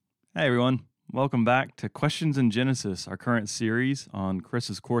Hey everyone, welcome back to Questions in Genesis, our current series on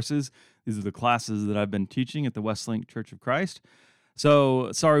Chris's courses. These are the classes that I've been teaching at the Westlink Church of Christ.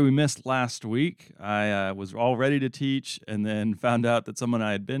 So sorry we missed last week. I was all ready to teach and then found out that someone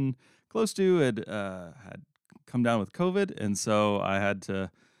I had been close to had come down with COVID, and so I had to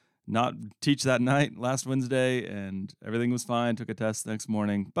not teach that night last Wednesday, and everything was fine. Took a test the next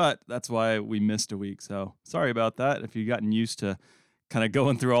morning, but that's why we missed a week. So sorry about that. If you've gotten used to kind of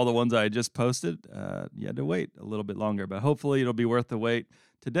going through all the ones I just posted, you had to wait a little bit longer, but hopefully it'll be worth the wait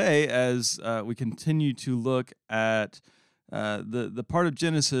today as we continue to look at the part of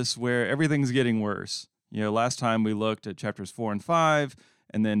Genesis where everything's getting worse. Last time we looked at chapters 4 and 5,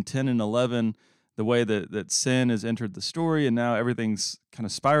 and then 10 and 11, the way that sin has entered the story, and now everything's kind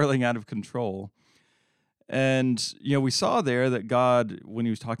of spiraling out of control. And, we saw there that God, when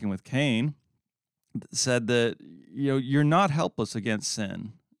he was talking with Cain, said that you're not helpless against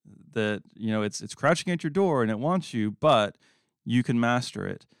sin, that it's crouching at your door and it wants you, but you can master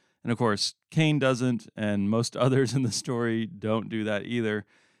it. And of course Cain doesn't, and most others in the story don't do that either.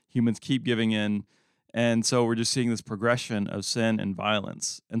 Humans keep giving in, and so we're just seeing this progression of sin and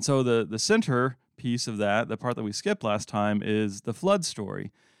violence. And so the center piece of that, the part that we skipped last time, is the flood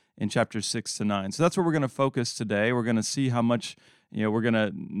story in chapters 6 to 9. So that's where we're going to focus today. We're going to see how much we're going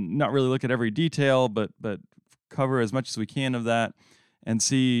to not really look at every detail, but cover as much as we can of that and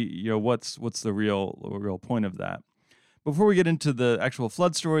see what's the real point of that. Before we get into the actual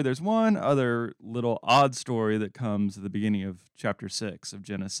flood story, there's one other little odd story that comes at the beginning of chapter 6 of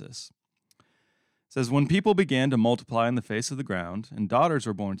Genesis. It says, "When people began to multiply on the face of the ground, and daughters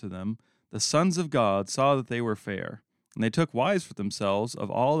were born to them, the sons of God saw that they were fair, and they took wives for themselves of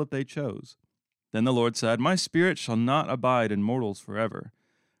all that they chose. Then the Lord said, My spirit shall not abide in mortals forever,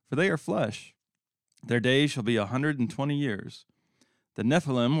 for they are flesh. Their days shall be 120 years. The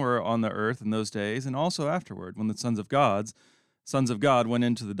Nephilim were on the earth in those days, and also afterward, when the sons of God went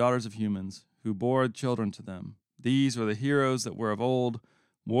into the daughters of humans, who bore children to them. These were the heroes that were of old,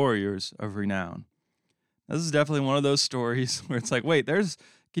 warriors of renown." Now, this is definitely one of those stories where it's like, wait,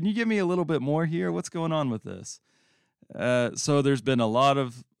 can you give me a little bit more here? What's going on with this? So there's been a lot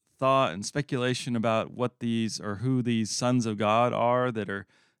of thought and speculation about what these or who these sons of God are that are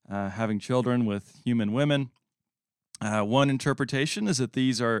having children with human women. One interpretation is that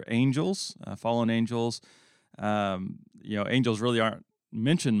these are angels, fallen angels. Angels really aren't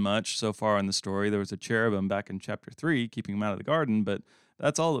mentioned much so far in the story. There was a cherubim back in chapter 3 keeping them out of the garden, but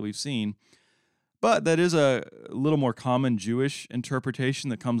that's all that we've seen. But that is a little more common Jewish interpretation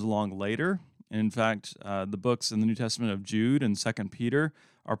that comes along later. In fact, the books in the New Testament of Jude and 2 Peter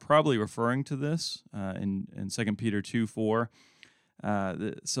are probably referring to this in 2 Peter 2:4.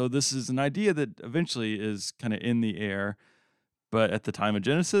 So this is an idea that eventually is kind of in the air, but at the time of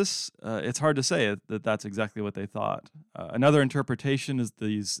Genesis, it's hard to say that that's exactly what they thought. Another interpretation is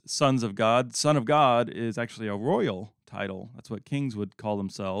these sons of God. Son of God is actually a royal title. That's what kings would call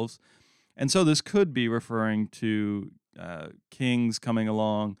themselves. And so this could be referring to kings coming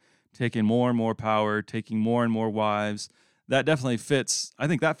along, taking more and more power, taking more and more wives. That definitely fits. I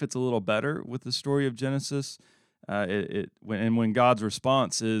think that fits a little better with the story of Genesis. When God's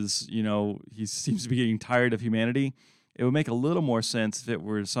response is, he seems to be getting tired of humanity, it would make a little more sense if it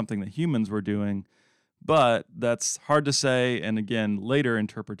were something that humans were doing. But that's hard to say. And again, later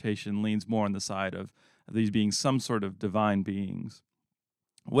interpretation leans more on the side of these being some sort of divine beings.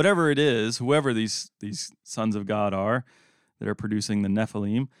 Whatever it is, whoever these sons of God are that are producing the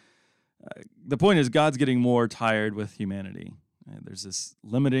Nephilim, the point is God's getting more tired with humanity. There's this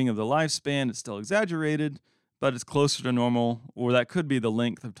limiting of the lifespan. It's still exaggerated, but it's closer to normal, or that could be the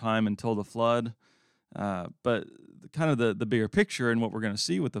length of time until the flood. But the bigger picture and what we're going to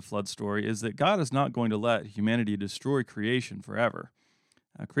see with the flood story is that God is not going to let humanity destroy creation forever.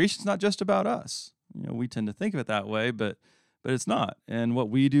 Creation's not just about us. We tend to think of it that way, but it's not. And what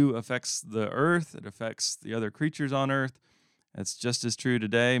we do affects the earth. It affects the other creatures on earth. It's just as true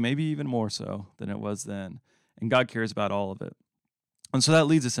today, maybe even more so than it was then. And God cares about all of it. And so that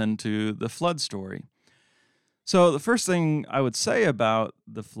leads us into the flood story. So the first thing I would say about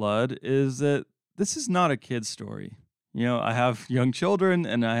the flood is that this is not a kid's story. I have young children,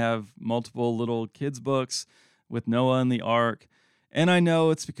 and I have multiple little kids' books with Noah and the ark. And I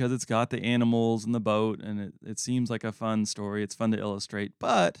know it's because it's got the animals and the boat, and it seems like a fun story. It's fun to illustrate.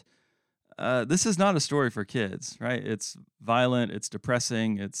 But this is not a story for kids, right? It's violent. It's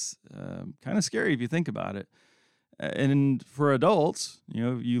depressing. It's kind of scary if you think about it. And for adults,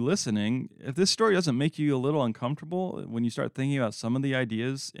 you listening, if this story doesn't make you a little uncomfortable when you start thinking about some of the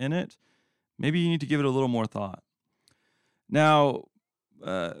ideas in it, maybe you need to give it a little more thought. Now,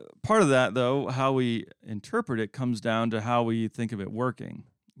 part of that, though, how we interpret it comes down to how we think of it working.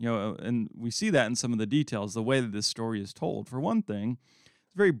 And we see that in some of the details, the way that this story is told. For one thing,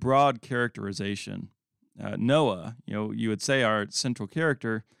 it's very broad characterization. Noah, you would say our central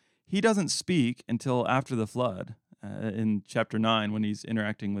character, he doesn't speak until after the flood in chapter 9 when he's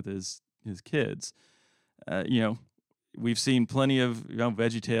interacting with his kids. Uh, you know, we've seen plenty of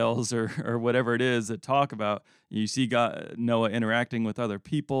Veggie Tales or whatever it is that talk about you see Noah interacting with other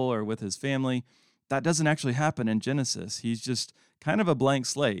people or with his family. That doesn't actually happen in Genesis. He's just kind of a blank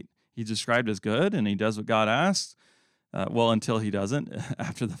slate. He's described as good, and he does what God asks. Until he doesn't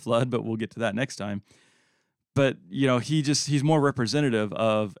after the flood, but we'll get to that next time. But he's more representative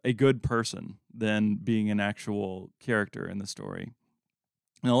of a good person than being an actual character in the story.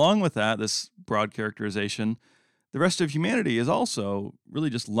 And along with that, this broad characterization, the rest of humanity is also really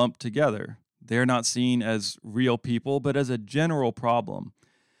just lumped together. They're not seen as real people, but as a general problem.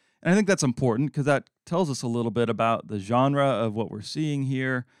 And I think that's important because that tells us a little bit about the genre of what we're seeing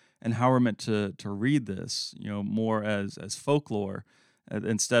here and how we're meant to read this, more as folklore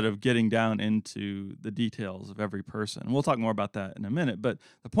instead of getting down into the details of every person. And we'll talk more about that in a minute. But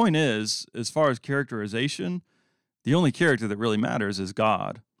the point is, as far as characterization, the only character that really matters is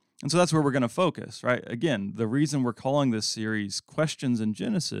God. And so that's where we're going to focus, right? Again, the reason we're calling this series Questions in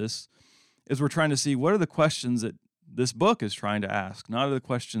Genesis is we're trying to see what are the questions that this book is trying to ask, not the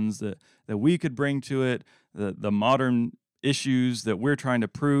questions that we could bring to it, the modern issues that we're trying to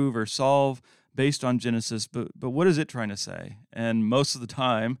prove or solve based on Genesis, but what is it trying to say? And most of the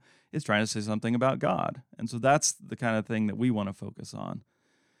time, it's trying to say something about God. And so that's the kind of thing that we want to focus on.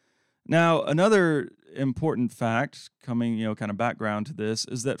 Now, another important fact coming, kind of background to this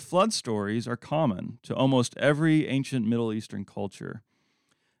is that flood stories are common to almost every ancient Middle Eastern culture.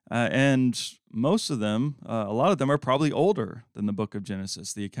 And most of them, a lot of them are probably older than the book of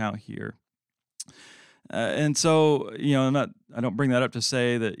Genesis, the account here. And so, I don't bring that up to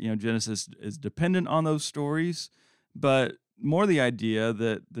say that, Genesis is dependent on those stories, but more the idea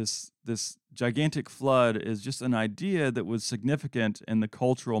that this gigantic flood is just an idea that was significant in the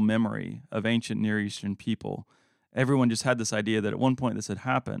cultural memory of ancient Near Eastern people. Everyone just had this idea that at one point this had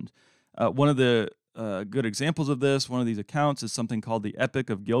happened. One of the good examples of this, one of these accounts, is something called the Epic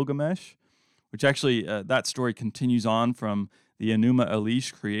of Gilgamesh, which actually, that story continues on from the Enuma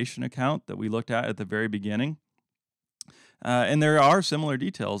Elish creation account that we looked at the very beginning. And there are similar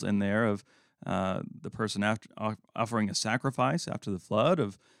details in there of the person offering a sacrifice after the flood,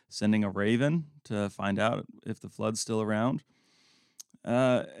 of sending a raven to find out if the flood's still around.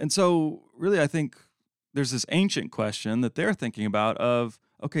 And so really I think there's this ancient question that they're thinking about of,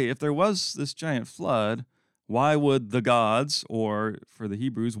 okay, if there was this giant flood, why would the gods, or for the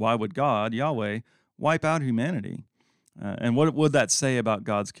Hebrews, why would God, Yahweh, wipe out humanity? And what would that say about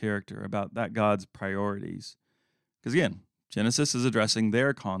God's character, about that God's priorities? Because again, Genesis is addressing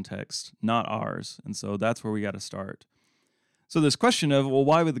their context, not ours. And so that's where we got to start. So this question of, well,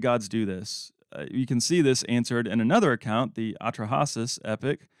 why would the gods do this? You can see this answered in another account, the Atrahasis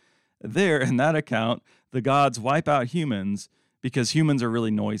epic. There, in that account, the gods wipe out humans because humans are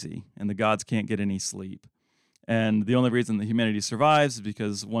really noisy and the gods can't get any sleep. And the only reason that humanity survives is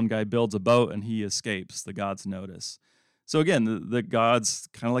because one guy builds a boat and he escapes. The gods notice. So again, the gods,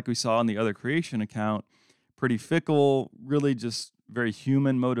 kind of like we saw in the other creation account, pretty fickle, really just very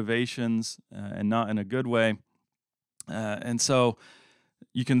human motivations and not in a good way. And so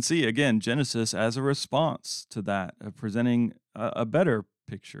you can see, again, Genesis as a response to that, presenting a better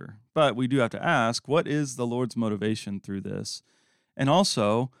picture. But we do have to ask, what is the Lord's motivation through this? And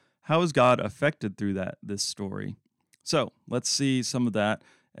also, how is God affected through this story? So let's see some of that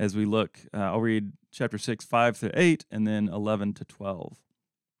as we look. I'll read chapter 6, 5 through 8, and then 11 to 12.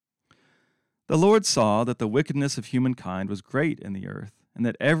 The Lord saw that the wickedness of humankind was great in the earth, and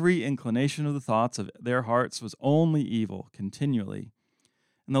that every inclination of the thoughts of their hearts was only evil continually.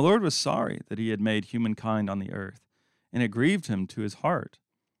 And the Lord was sorry that he had made humankind on the earth, and it grieved him to his heart.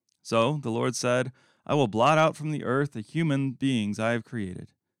 So the Lord said, I will blot out from the earth the human beings I have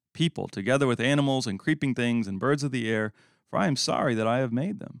created, people together with animals and creeping things and birds of the air, for I am sorry that I have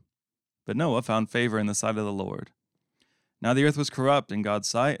made them. But Noah found favor in the sight of the Lord. Now the earth was corrupt in God's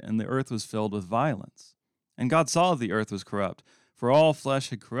sight, and the earth was filled with violence. And God saw that the earth was corrupt, for all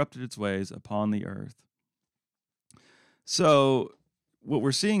flesh had corrupted its ways upon the earth. So what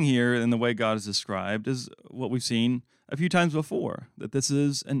we're seeing here in the way God is described is what we've seen a few times before, that this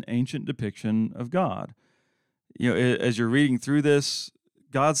is an ancient depiction of God. As you're reading through this,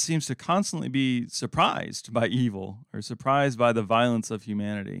 God seems to constantly be surprised by evil or surprised by the violence of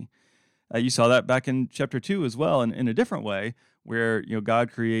humanity. You saw that back in chapter 2 as well, in a different way, where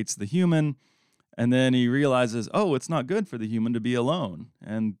God creates the human, and then he realizes, oh, it's not good for the human to be alone.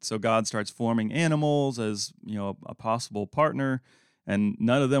 And so God starts forming animals as, a possible partner, and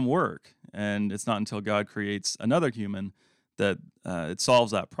none of them work. And it's not until God creates another human that it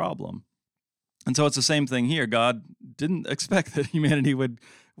solves that problem. And so it's the same thing here. God didn't expect that humanity would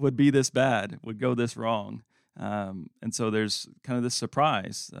be this bad, would go this wrong. And so there's kind of this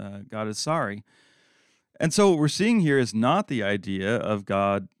surprise. God is sorry. And so what we're seeing here is not the idea of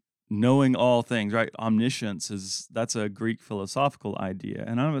God knowing all things, right? Omniscience that's a Greek philosophical idea.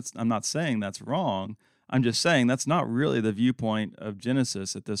 And I'm not saying that's wrong. I'm just saying that's not really the viewpoint of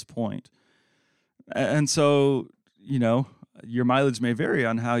Genesis at this point. And so, your mileage may vary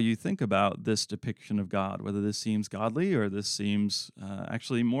on how you think about this depiction of God, whether this seems godly or this seems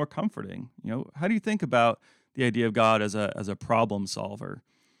actually more comforting. How do you think about the idea of God as a problem solver?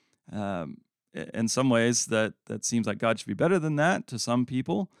 In some ways, that seems like God should be better than that to some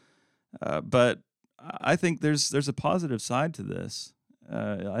people, but I think there's a positive side to this.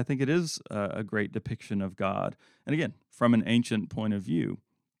 I think it is a great depiction of God, and again, from an ancient point of view,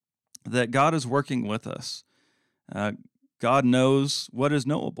 that God is working with us. God knows what is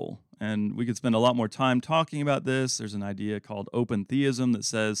knowable, and we could spend a lot more time talking about this. There's an idea called open theism that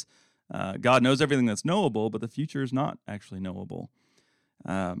says God knows everything that's knowable, but the future is not actually knowable.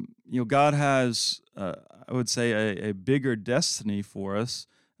 God has, I would say, a bigger destiny for us,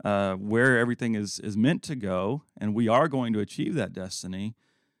 where everything is meant to go, and we are going to achieve that destiny.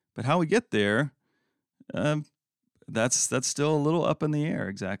 But how we get there, that's still a little up in the air,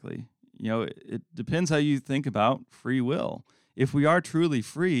 exactly. It depends how you think about free will. If we are truly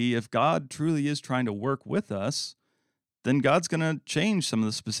free, if God truly is trying to work with us, then God's going to change some of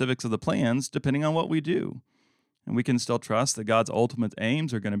the specifics of the plans depending on what we do. And we can still trust that God's ultimate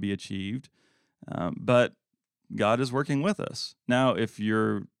aims are going to be achieved, but God is working with us. Now, if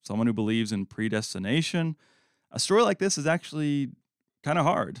you're someone who believes in predestination, a story like this is actually kind of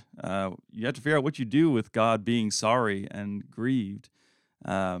hard. You have to figure out what you do with God being sorry and grieved.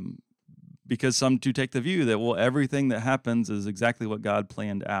 Because some do take the view that, well, everything that happens is exactly what God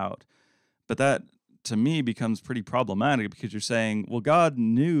planned out. But that, to me, becomes pretty problematic because you're saying, well, God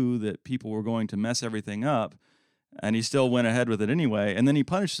knew that people were going to mess everything up, and he still went ahead with it anyway, and then he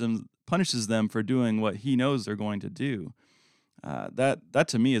punishes them for doing what he knows they're going to do. That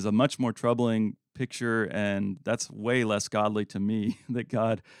to me is a much more troubling picture, and that's way less godly to me, that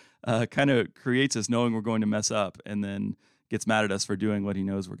God kind of creates us knowing we're going to mess up and then gets mad at us for doing what he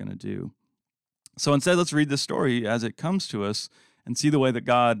knows we're going to do. So instead, let's read this story as it comes to us and see the way that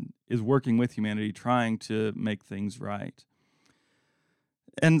God is working with humanity, trying to make things right.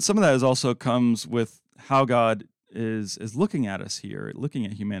 And some of that also comes with how God is looking at us here, looking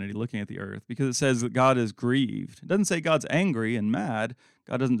at humanity, looking at the earth, because it says that God is grieved. It doesn't say God's angry and mad.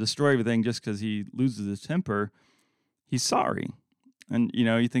 God doesn't destroy everything just because he loses his temper. He's sorry. And,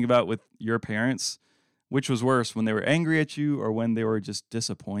 you think about with your parents, which was worse, when they were angry at you or when they were just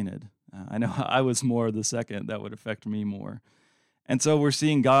disappointed? I know I was more the second. That would affect me more. And so we're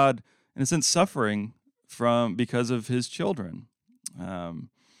seeing God, in a sense, suffering because of his children. And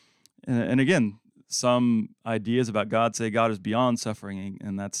again, some ideas about God say God is beyond suffering,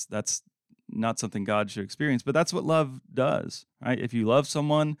 and that's not something God should experience. But that's what love does, right? If you love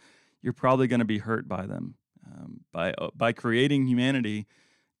someone, you're probably going to be hurt by them. By creating humanity,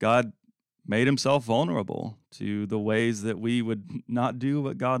 God made himself vulnerable to the ways that we would not do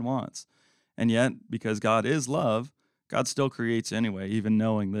what God wants. And yet, because God is love, God still creates anyway, even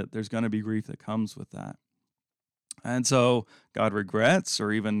knowing that there's going to be grief that comes with that. And so God regrets,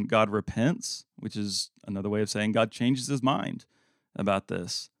 or even God repents, which is another way of saying God changes his mind about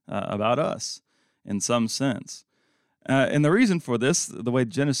this, about us, in some sense. And the reason for this, the way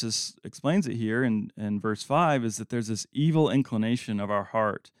Genesis explains it here in verse 5, is that there's this evil inclination of our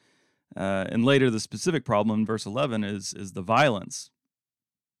heart. And later, the specific problem in verse 11 is the violence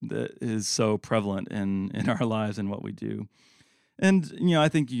that is so prevalent in our lives and what we do. And, I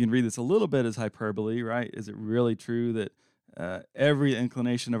think you can read this a little bit as hyperbole, right? Is it really true that every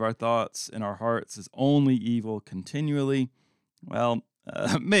inclination of our thoughts in our hearts is only evil continually? Well,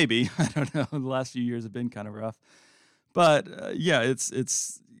 maybe. I don't know. The last few years have been kind of rough. But,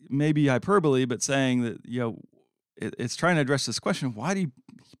 it's maybe hyperbole, but saying that, it's trying to address this question: why do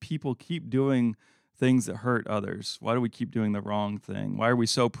people keep doing things that hurt others? Why do we keep doing the wrong thing? Why are we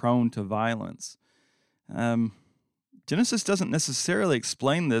so prone to violence? Genesis doesn't necessarily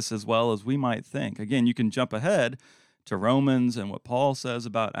explain this as well as we might think. Again, you can jump ahead to Romans and what Paul says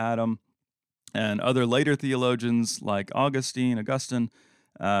about Adam, and other later theologians like Augustine,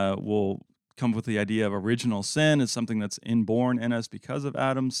 We'll come up with the idea of original sin as something that's inborn in us because of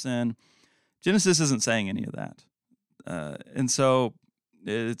Adam's sin. Genesis isn't saying any of that. And so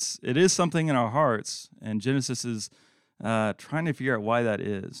it is something in our hearts, and Genesis is trying to figure out why that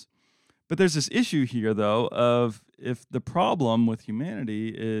is. But there's this issue here, though, of if the problem with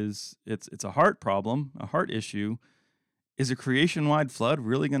humanity is it's a heart problem, a heart issue, is a creation-wide flood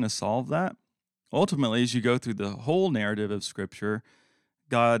really going to solve that? Ultimately, as you go through the whole narrative of Scripture,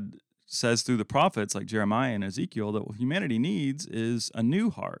 God says through the prophets like Jeremiah and Ezekiel that what humanity needs is a new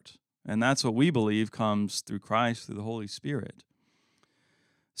heart. And that's what we believe comes through Christ, through the Holy Spirit.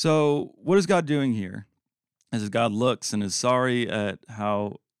 So what is God doing here? As God looks and is sorry at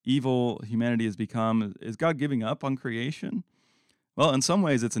how evil humanity has become, is God giving up on creation? Well, in some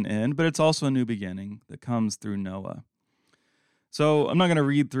ways it's an end, but it's also a new beginning that comes through Noah. So I'm not going to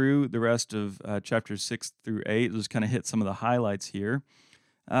read through the rest of chapters 6 through 8. I'll just kind of hit some of the highlights here.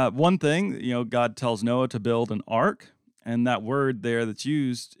 One thing, God tells Noah to build an ark, and that word there that's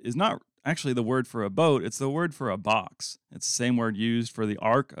used is not actually the word for a boat, it's the word for a box. It's the same word used for the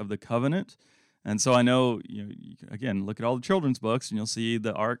Ark of the Covenant. And so I know, you again, look at all the children's books and you'll see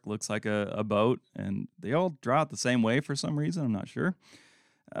the ark looks like a boat, and they all draw it the same way for some reason. I'm not sure.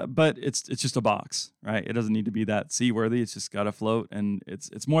 But it's just a box, right? It doesn't need to be that seaworthy. It's just got to float. And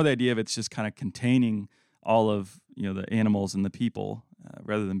it's more the idea of it's just kind of containing all of, the animals and the people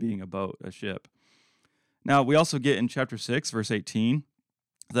rather than being a boat, a ship. Now, we also get in chapter 6, verse 18,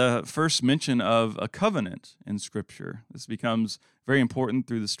 the first mention of a covenant in Scripture. This becomes very important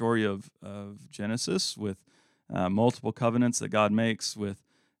through the story of Genesis with multiple covenants that God makes with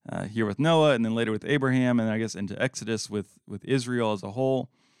here with Noah, and then later with Abraham, and I guess into Exodus with Israel as a whole.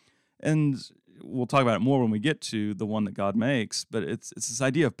 And we'll talk about it more when we get to the one that God makes, but it's this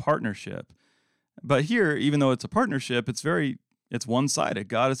idea of partnership. But here, even though it's a partnership, it's one-sided.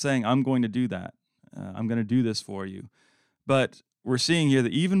 God is saying, I'm going to do that. I'm going to do this for you. But we're seeing here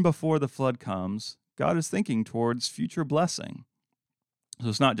that even before the flood comes, God is thinking towards future blessing. So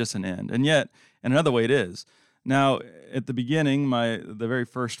it's not just an end. And yet, in another way, it is. Now, at the beginning, the very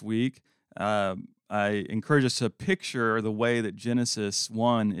first week, I encourage us to picture the way that Genesis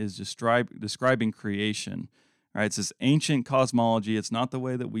 1 is describing creation. Right? It's this ancient cosmology. It's not the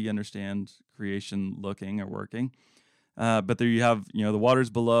way that we understand creation looking or working. But there you have, the waters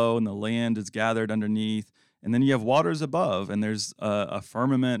below, and the land is gathered underneath. And then you have waters above, and there's a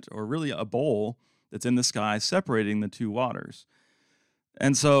firmament, or really a bowl that's in the sky separating the two waters.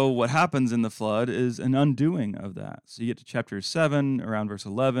 And so what happens in the flood is an undoing of that. So you get to chapter 7, around verse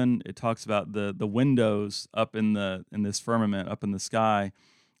 11, it talks about the windows up in this firmament, up in the sky,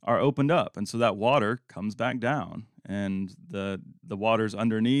 are opened up. And so that water comes back down, and the waters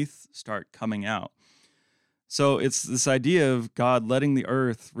underneath start coming out. So it's this idea of God letting the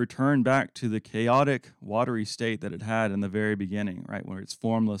earth return back to the chaotic, watery state that it had in the very beginning, right, where it's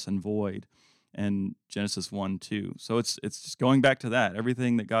formless and void, and Genesis 1:2. So it's just going back to that.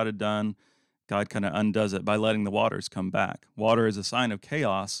 Everything that God had done, God kind of undoes it by letting the waters come back. Water is a sign of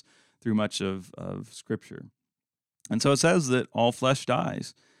chaos through much of Scripture. And so it says that all flesh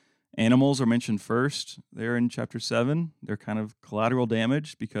dies. Animals are mentioned first there in chapter 7. They're kind of collateral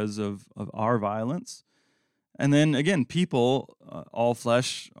damage because of our violence. And then again, people, all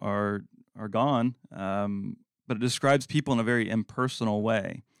flesh are gone, but it describes people in a very impersonal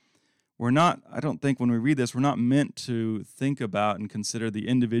way. I don't think when we read this, we're not meant to think about and consider the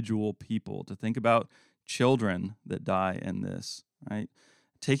individual people, to think about children that die in this, right?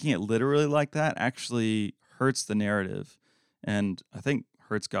 Taking it literally like that actually hurts the narrative, and I think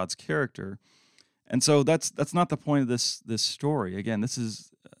hurts God's character. And so that's not the point of this story. Again, this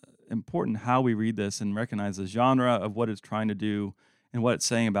is important how we read this and recognize the genre of what it's trying to do and what it's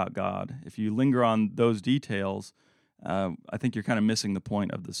saying about God. If you linger on those details, I think you're kind of missing the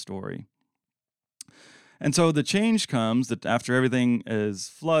point of the story. And so the change comes that after everything is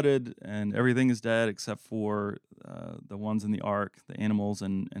flooded and everything is dead except for the ones in the ark, the animals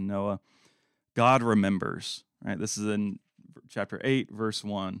and Noah, God remembers. Right? This is in chapter 8, verse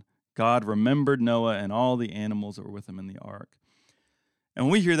 1. God remembered Noah and all the animals that were with him in the ark. And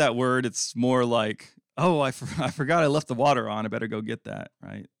when we hear that word, it's more like, oh, I forgot I left the water on. I better go get that,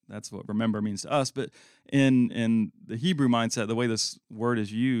 right? That's what remember means to us. But in the Hebrew mindset, the way this word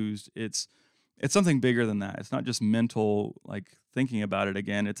is used, it's something bigger than that. It's not just mental, like thinking about it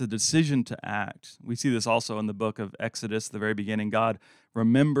again. It's a decision to act. We see this also in the book of Exodus, the very beginning. God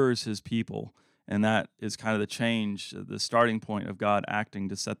remembers his people, and that is kind of the change, the starting point of God acting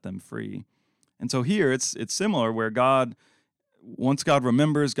to set them free. And so here it's similar, where once God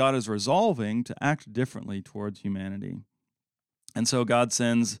remembers, God is resolving to act differently towards humanity. And so God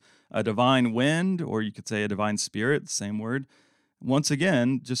sends a divine wind, or you could say a divine spirit, same word. Once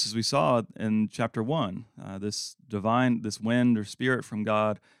again, just as we saw in chapter 1, this wind or spirit from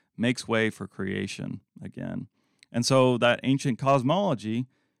God makes way for creation again. And so that ancient cosmology,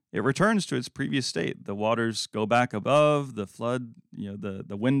 it returns to its previous state. The waters go back above, the flood,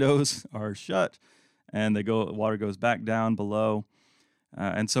 the windows are shut, and water goes back down below.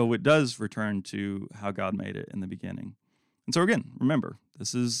 And so it does return to how God made it in the beginning. And so again, remember,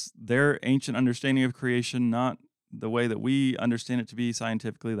 this is their ancient understanding of creation, not the way that we understand it to be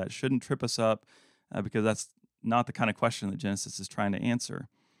scientifically. That shouldn't trip us up because that's not the kind of question that Genesis is trying to answer.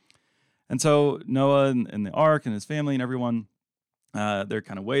 And so Noah and the ark and his family and everyone, they're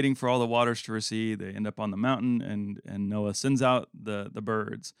kind of waiting for all the waters to recede. They end up on the mountain, and Noah sends out the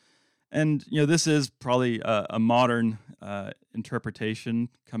birds. And this is probably a modern interpretation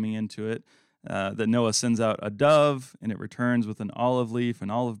coming into it, that Noah sends out a dove and it returns with an olive leaf, an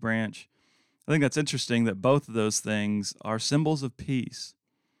olive branch. I think that's interesting that both of those things are symbols of peace.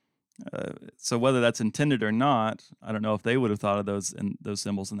 So whether that's intended or not, I don't know if they would have thought of those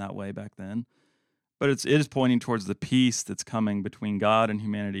symbols in that way back then. But it is pointing towards the peace that's coming between God and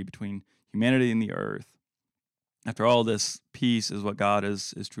humanity, between humanity and the earth. After all, this peace is what God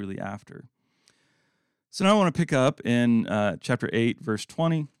is truly after. So now I want to pick up in chapter 8, verse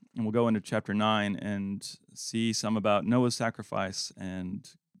 20, and we'll go into chapter 9 and see some about Noah's sacrifice and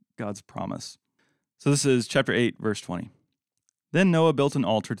God's promise. So this is chapter 8, verse 20. Then Noah built an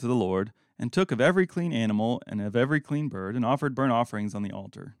altar to the Lord, and took of every clean animal and of every clean bird, and offered burnt offerings on the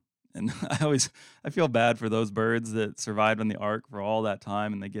altar. And I feel bad for those birds that survived on the ark for all that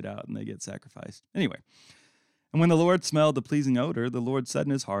time, and they get out and they get sacrificed. Anyway. And when the Lord smelled the pleasing odor, the Lord said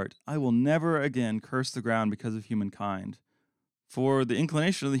in his heart, I will never again curse the ground because of humankind. For the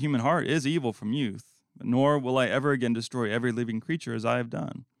inclination of the human heart is evil from youth, nor will I ever again destroy every living creature as I have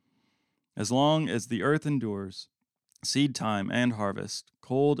done. As long as the earth endures, seed time and harvest,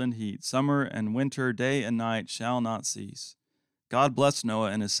 cold and heat, summer and winter, day and night shall not cease. God blessed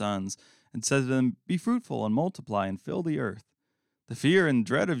Noah and his sons, and said to them, Be fruitful and multiply and fill the earth. The fear and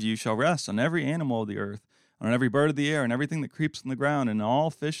dread of you shall rest on every animal of the earth, on every bird of the air, and everything that creeps on the ground, and all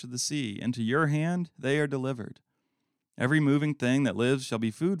fish of the sea. Into your hand they are delivered. Every moving thing that lives shall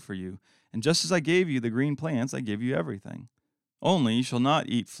be food for you, and just as I gave you the green plants, I give you everything. Only you shall not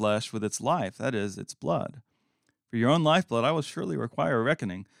eat flesh with its life, that is, its blood. For your own lifeblood I will surely require a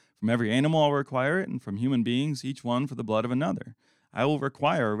reckoning. From every animal I will require it, and from human beings, each one for the blood of another. I will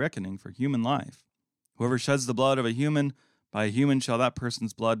require a reckoning for human life. Whoever sheds the blood of a human, by a human shall that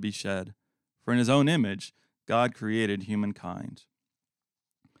person's blood be shed. For in his own image God created humankind.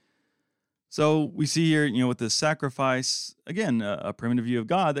 So we see here, with this sacrifice, again, a primitive view of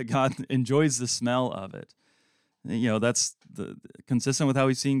God, that God enjoys the smell of it. That's consistent with how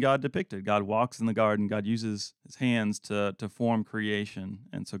we've seen God depicted. God walks in the garden. God uses his hands to form creation.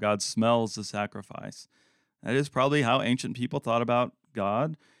 And so God smells the sacrifice. That is probably how ancient people thought about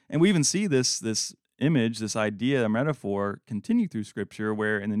God. And we even see this image, this idea, a metaphor, continue through Scripture,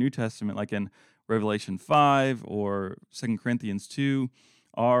 where in the New Testament, like in Revelation 5 or 2 Corinthians 2,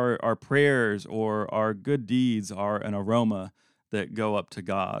 our prayers or our good deeds are an aroma that go up to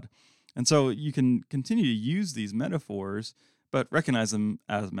God. And so you can continue to use these metaphors, but recognize them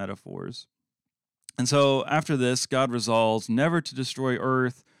as metaphors. And so after this, God resolves never to destroy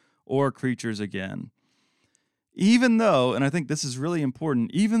earth or creatures again. Even though, and I think this is really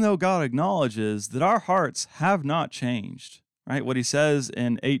important, even though God acknowledges that our hearts have not changed. Right? What he says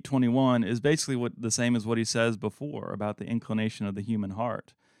in 8:21 is basically the same as what he says before about the inclination of the human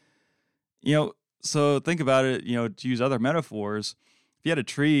heart. So think about it, to use other metaphors. If you had a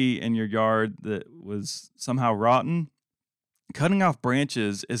tree in your yard that was somehow rotten, cutting off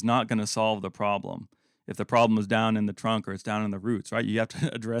branches is not going to solve the problem. If the problem is down in the trunk or it's down in the roots, right? You have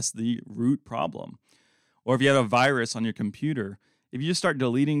to address the root problem. Or if you had a virus on your computer, if you just start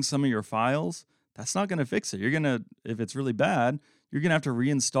deleting some of your files, that's not going to fix it. If it's really bad, you're going to have to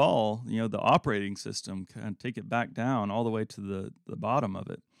reinstall, the operating system, kind of take it back down all the way to the bottom of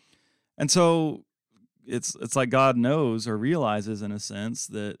it. And so it's like God knows or realizes in a sense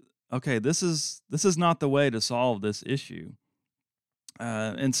that, okay, this is not the way to solve this issue.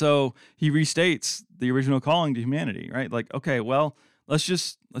 And so he restates the original calling to humanity, right? Like, okay, well, let's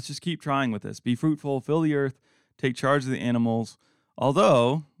just keep trying with this. Be fruitful, fill the earth, take charge of the animals.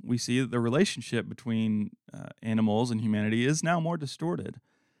 Although we see that the relationship between animals and humanity is now more distorted.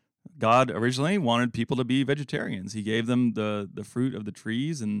 God originally wanted people to be vegetarians. He gave them the fruit of the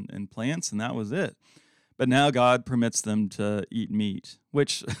trees and plants, and that was it. But now God permits them to eat meat,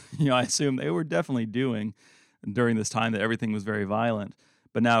 which I assume they were definitely doing during this time that everything was very violent.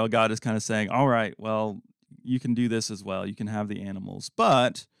 But now God is kind of saying, all right, well, you can do this as well. You can have the animals,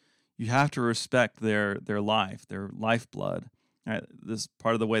 but you have to respect their life, their lifeblood. Right? This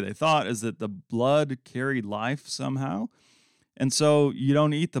part of the way they thought is that the blood carried life somehow, and so you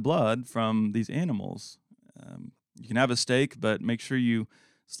don't eat the blood from these animals. You can have a steak, but make sure you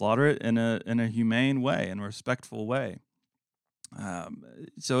slaughter it in a humane way, in a respectful way. Um,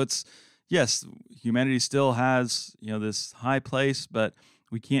 so it's yes, humanity still has this high place, but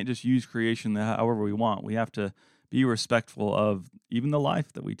we can't just use creation however we want. We have to be respectful of even the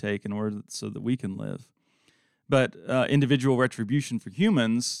life that we take in order so that we can live. But individual retribution for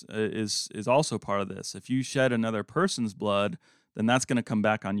humans is also part of this. If you shed another person's blood, then that's going to come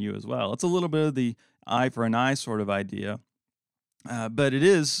back on you as well. It's a little bit of the eye for an eye sort of idea, but it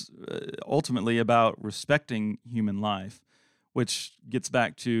is ultimately about respecting human life, which gets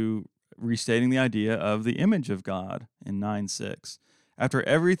back to restating the idea of the image of God in 9:6. After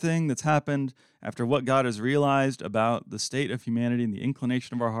everything that's happened, after what God has realized about the state of humanity and the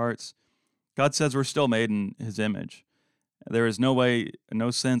inclination of our hearts, God says we're still made in his image. There is no way,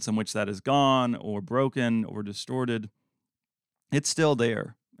 no sense in which that is gone or broken or distorted. It's still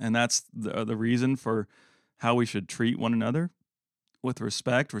there. And that's the reason for how we should treat one another with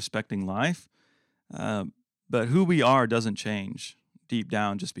respect, respecting life. But who we are doesn't change deep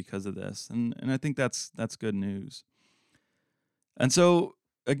down just because of this. And I think that's good news. And so,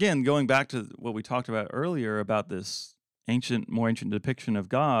 again, going back to what we talked about earlier about this more ancient depiction of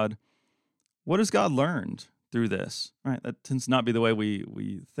God, what has God learned through this? Right? That tends to not be the way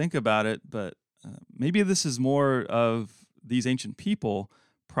we think about it, but maybe this is more of these ancient people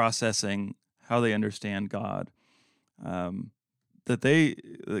processing how they understand God.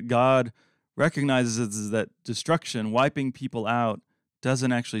 That God recognizes that destruction, wiping people out,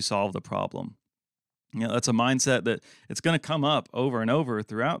 doesn't actually solve the problem. That's a mindset that it's going to come up over and over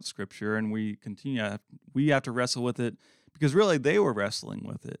throughout Scripture, and we have to wrestle with it because really they were wrestling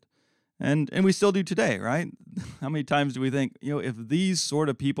with it, and we still do today, right? How many times do we think, if these sort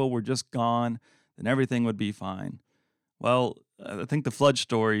of people were just gone, then everything would be fine? Well, I think the flood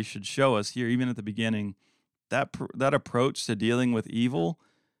story should show us here, even at the beginning, that approach to dealing with evil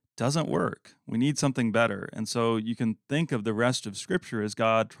doesn't work. We need something better, and so you can think of the rest of Scripture as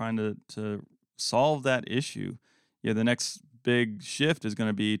God trying to solve that issue. The next big shift is going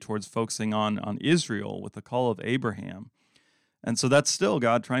to be towards focusing on Israel with the call of Abraham. And so that's still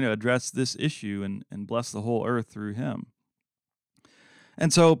God trying to address this issue and bless the whole earth through him.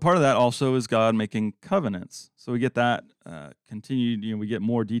 And so part of that also is God making covenants. So we get that continued, we get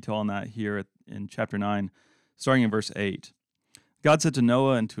more detail on that here in chapter 9, starting in verse 8. God said to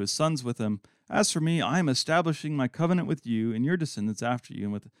Noah and to his sons with him, "As for me, I am establishing my covenant with you and your descendants after you,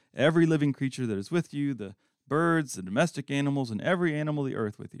 and with every living creature that is with you, the birds, the domestic animals, and every animal of the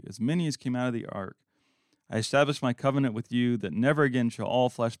earth with you, as many as came out of the ark. I establish my covenant with you that never again shall all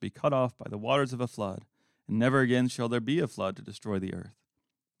flesh be cut off by the waters of a flood, and never again shall there be a flood to destroy the earth."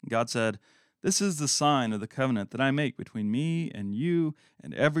 And God said, "This is the sign of the covenant that I make between me and you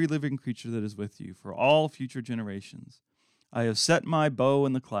and every living creature that is with you for all future generations. I have set my bow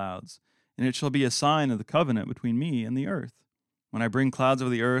in the clouds, and it shall be a sign of the covenant between me and the earth. When I bring clouds over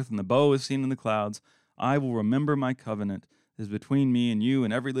the earth, and the bow is seen in the clouds, I will remember my covenant that is between me and you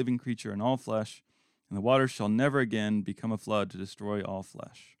and every living creature and all flesh, and the waters shall never again become a flood to destroy all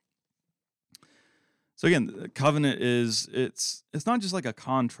flesh." So again, the covenant it's not just like a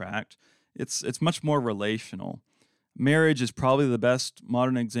contract. It's much more relational. Marriage is probably the best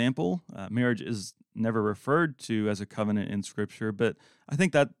modern example. Marriage is never referred to as a covenant in Scripture, but I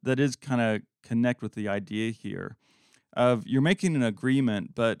think that is kind of connect with the idea here of you're making an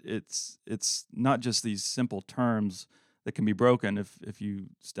agreement, but it's not just these simple terms that can be broken if you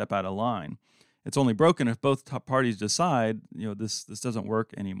step out of line. It's only broken if both parties decide, this doesn't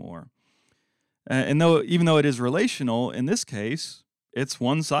work anymore. And even though it is relational, in this case, it's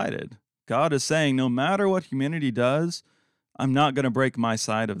one-sided. God is saying, no matter what humanity does, I'm not going to break my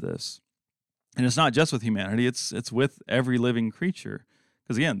side of this. And it's not just with humanity, it's with every living creature.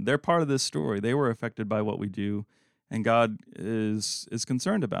 Because again, they're part of this story. They were affected by what we do, and God is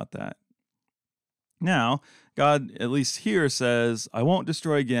concerned about that. Now, God, at least here, says, I won't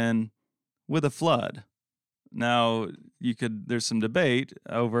destroy again with a flood. Now, there's some debate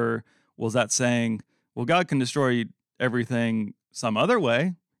over, is that saying, well, God can destroy everything some other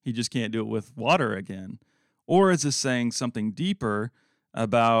way, he just can't do it with water again? Or is this saying something deeper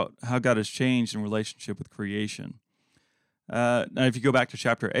about how God has changed in relationship with creation? Now, if you go back to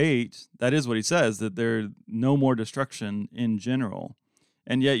chapter 8, that is what he says, that there's no more destruction in general.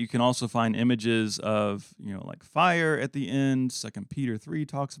 And yet you can also find images of, like fire at the end. Second Peter 3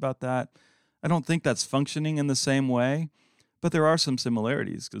 talks about that. I don't think that's functioning in the same way, but there are some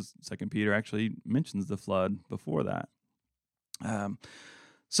similarities because Second Peter actually mentions the flood before that.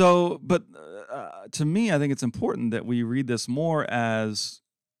 But to me, I think it's important that we read this more as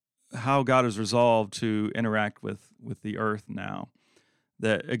how God has resolved to interact with the earth now.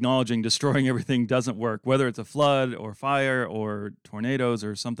 That acknowledging destroying everything doesn't work, whether it's a flood or fire or tornadoes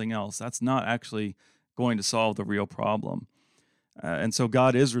or something else. That's not actually going to solve the real problem. And so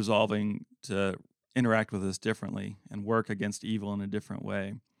God is resolving to interact with us differently and work against evil in a different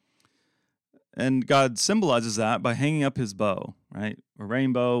way. And God symbolizes that by hanging up his bow, right? A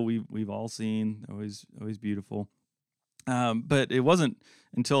rainbow we've all seen, always beautiful. But it wasn't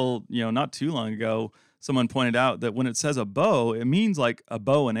until not too long ago someone pointed out that when it says a bow, it means like a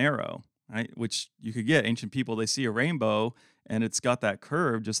bow and arrow, right? Which you could get. Ancient people, they see a rainbow and it's got that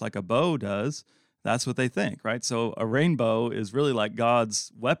curve just like a bow does. That's what they think, right? So a rainbow is really like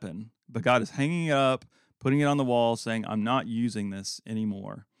God's weapon, but God is hanging it up, putting it on the wall, saying, I'm not using this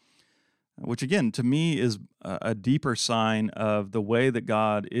anymore. Which again, to me, is a deeper sign of the way that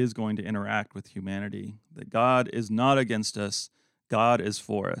God is going to interact with humanity. That God is not against us, God is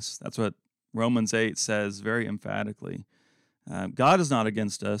for us. That's what Romans 8 says very emphatically. God is not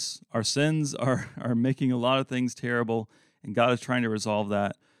against us. Our sins are making a lot of things terrible, and God is trying to resolve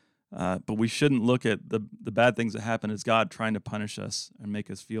that. But we shouldn't look at the bad things that happen as God trying to punish us and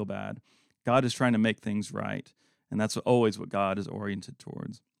make us feel bad. God is trying to make things right, and that's always what God is oriented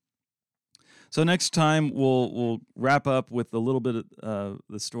towards. So next time we'll wrap up with a little bit of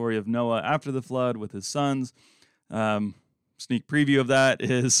the story of Noah after the flood with his sons. Sneak preview of that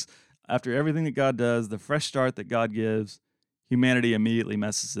is after everything that God does, the fresh start that God gives, humanity immediately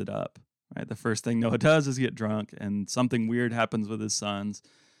messes it up. Right? The first thing Noah does is get drunk, and something weird happens with his sons.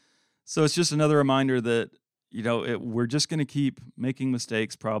 So it's just another reminder that we're just going to keep making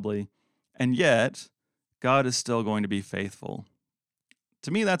mistakes probably, and yet God is still going to be faithful.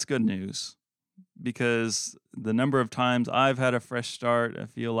 To me, that's good news. Because the number of times I've had a fresh start, I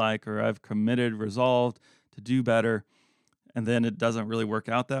feel like, or I've committed, resolved to do better, and then it doesn't really work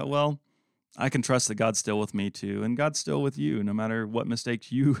out that well, I can trust that God's still with me too, and God's still with you, no matter what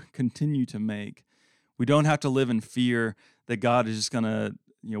mistakes you continue to make. We don't have to live in fear that God is just going to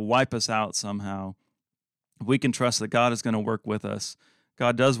wipe us out somehow. We can trust that God is going to work with us.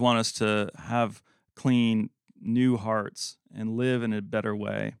 God does want us to have clean, new hearts and live in a better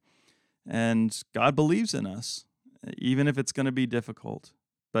way. And God believes in us, even if it's going to be difficult.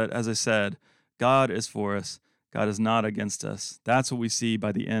 But as I said, God is for us. God is not against us. That's what we see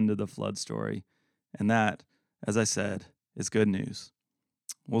by the end of the flood story. And that, as I said, is good news.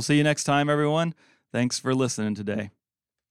 We'll see you next time, everyone. Thanks for listening today.